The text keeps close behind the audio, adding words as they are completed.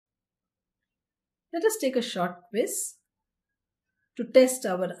Let us take a short quiz to test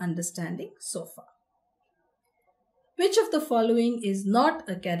our understanding so far. Which of the following is not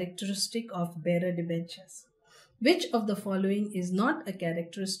a characteristic of bearer debentures? Which of the following is not a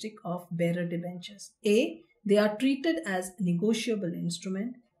characteristic of bearer debentures? A. They are treated as negotiable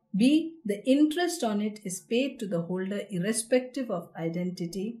instrument. B. The interest on it is paid to the holder irrespective of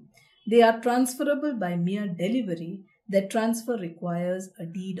identity. They are transferable by mere delivery. Their transfer requires a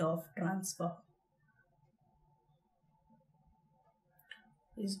deed of transfer.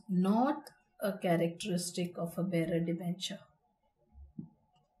 Is not a characteristic of a bearer debenture.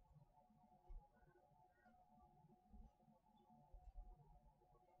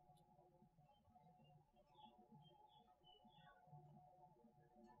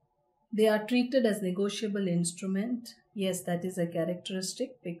 They are treated as negotiable instrument. Yes, that is a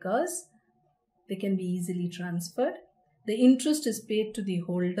characteristic because they can be easily transferred. The interest is paid to the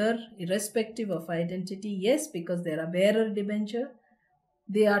holder irrespective of identity. Yes, because they are a bearer debenture.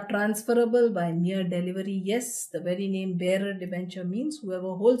 They are transferable by mere delivery. Yes, the very name bearer debenture means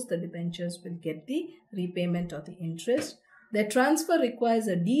whoever holds the debentures will get the repayment or the interest. Their transfer requires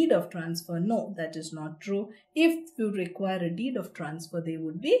a deed of transfer. No, that is not true. If you require a deed of transfer, they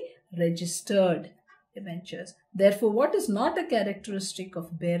would be registered debentures. Therefore, what is not a characteristic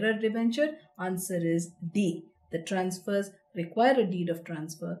of bearer debenture? Answer is D. The transfers require a deed of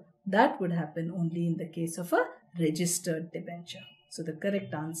transfer. That would happen only in the case of a registered debenture. So the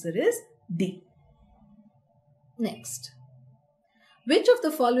correct answer is D. Next. Which of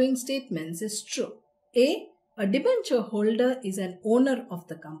the following statements is true? A. A debenture holder is an owner of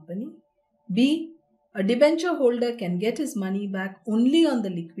the company. B. A debenture holder can get his money back only on the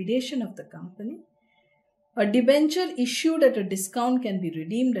liquidation of the company. A debenture issued at a discount can be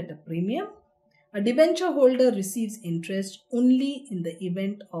redeemed at a premium. A debenture holder receives interest only in the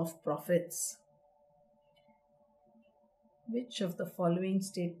event of profits. Which of the following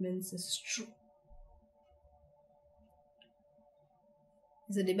statements is true?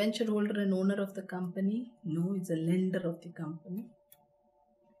 Is a debenture holder an owner of the company? No, it's a lender of the company.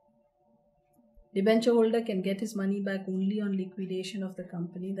 Debenture holder can get his money back only on liquidation of the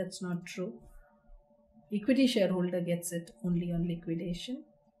company. That's not true. Equity shareholder gets it only on liquidation.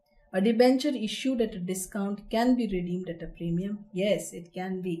 A debenture issued at a discount can be redeemed at a premium. Yes, it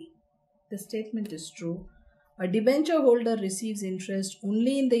can be. The statement is true. A debenture holder receives interest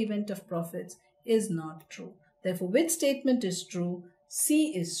only in the event of profits is not true. Therefore, which statement is true?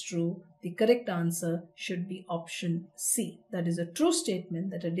 C is true. The correct answer should be option C. That is a true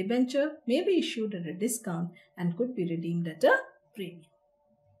statement that a debenture may be issued at a discount and could be redeemed at a premium.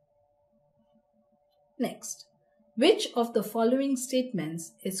 Next, which of the following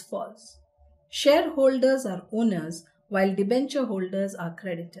statements is false? Shareholders are owners while debenture holders are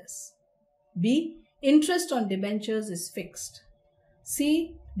creditors. B. Interest on debentures is fixed.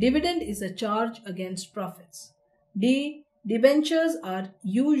 C. Dividend is a charge against profits. D. Debentures are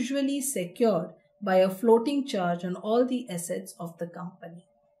usually secured by a floating charge on all the assets of the company.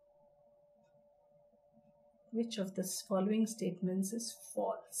 Which of the following statements is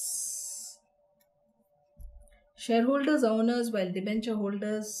false? Shareholders are owners while debenture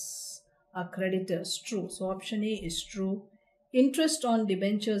holders are creditors. True. So option A is true. Interest on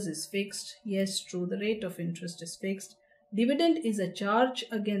debentures is fixed. Yes, true. The rate of interest is fixed. Dividend is a charge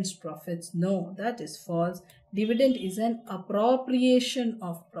against profits. No, that is false. Dividend is an appropriation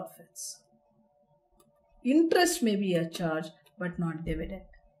of profits. Interest may be a charge but not dividend.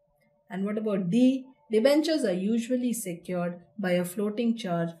 And what about D? Debentures are usually secured by a floating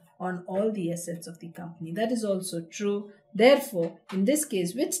charge on all the assets of the company. That is also true. Therefore, in this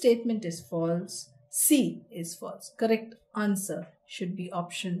case, which statement is false? C is false. Correct answer should be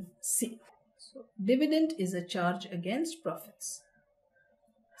option C. So, dividend is a charge against profits.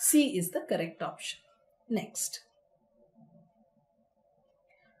 C is the correct option. Next.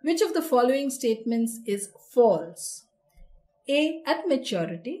 Which of the following statements is false? A. At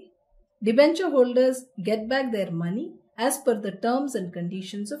maturity, debenture holders get back their money as per the terms and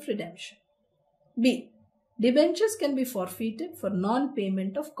conditions of redemption. B. Debentures can be forfeited for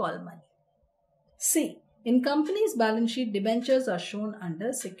non-payment of call money. C. In company's balance sheet, debentures are shown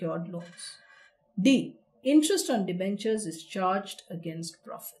under secured loans. D. Interest on debentures is charged against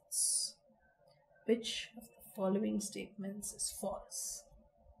profits. Which of the following statements is false?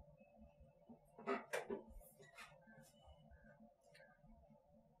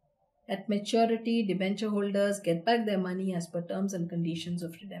 At maturity, debenture holders get back their money as per terms and conditions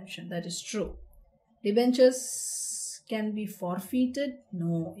of redemption. That is true. Debentures can be forfeited?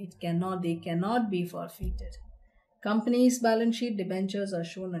 No, it cannot. They cannot be forfeited. Company's balance sheet debentures are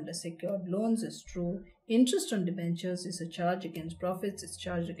shown under secured loans is true. Interest on debentures is a charge against profits, is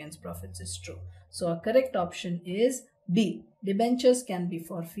charged against profits is true. So our correct option is B. Debentures can be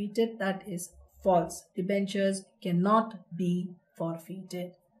forfeited. That is false. Debentures cannot be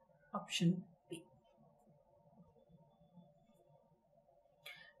forfeited. Option B.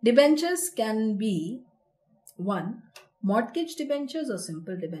 Debentures can be 1. Mortgage debentures or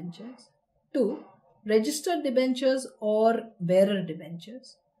simple debentures. 2. Registered debentures or bearer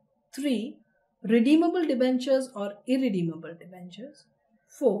debentures. 3. Redeemable debentures or irredeemable debentures.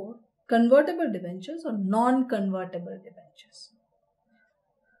 4. Convertible debentures or non-convertible debentures.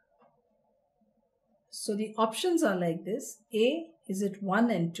 So the options are like this. A, is it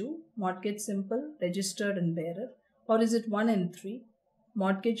 1 and 2, mortgage simple, registered and bearer, or is it 1 and 3,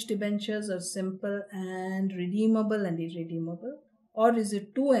 mortgage debentures are simple and redeemable and irredeemable, or is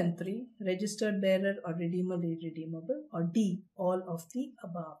it 2 and 3, registered bearer or redeemable irredeemable, or D, all of the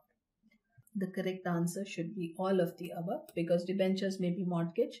above? The correct answer should be all of the above, because debentures may be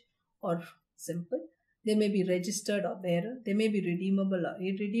mortgage or simple, they may be registered or bearer, they may be redeemable or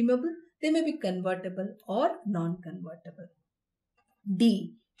irredeemable, they may be convertible or non-convertible.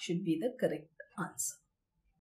 D should be the correct answer.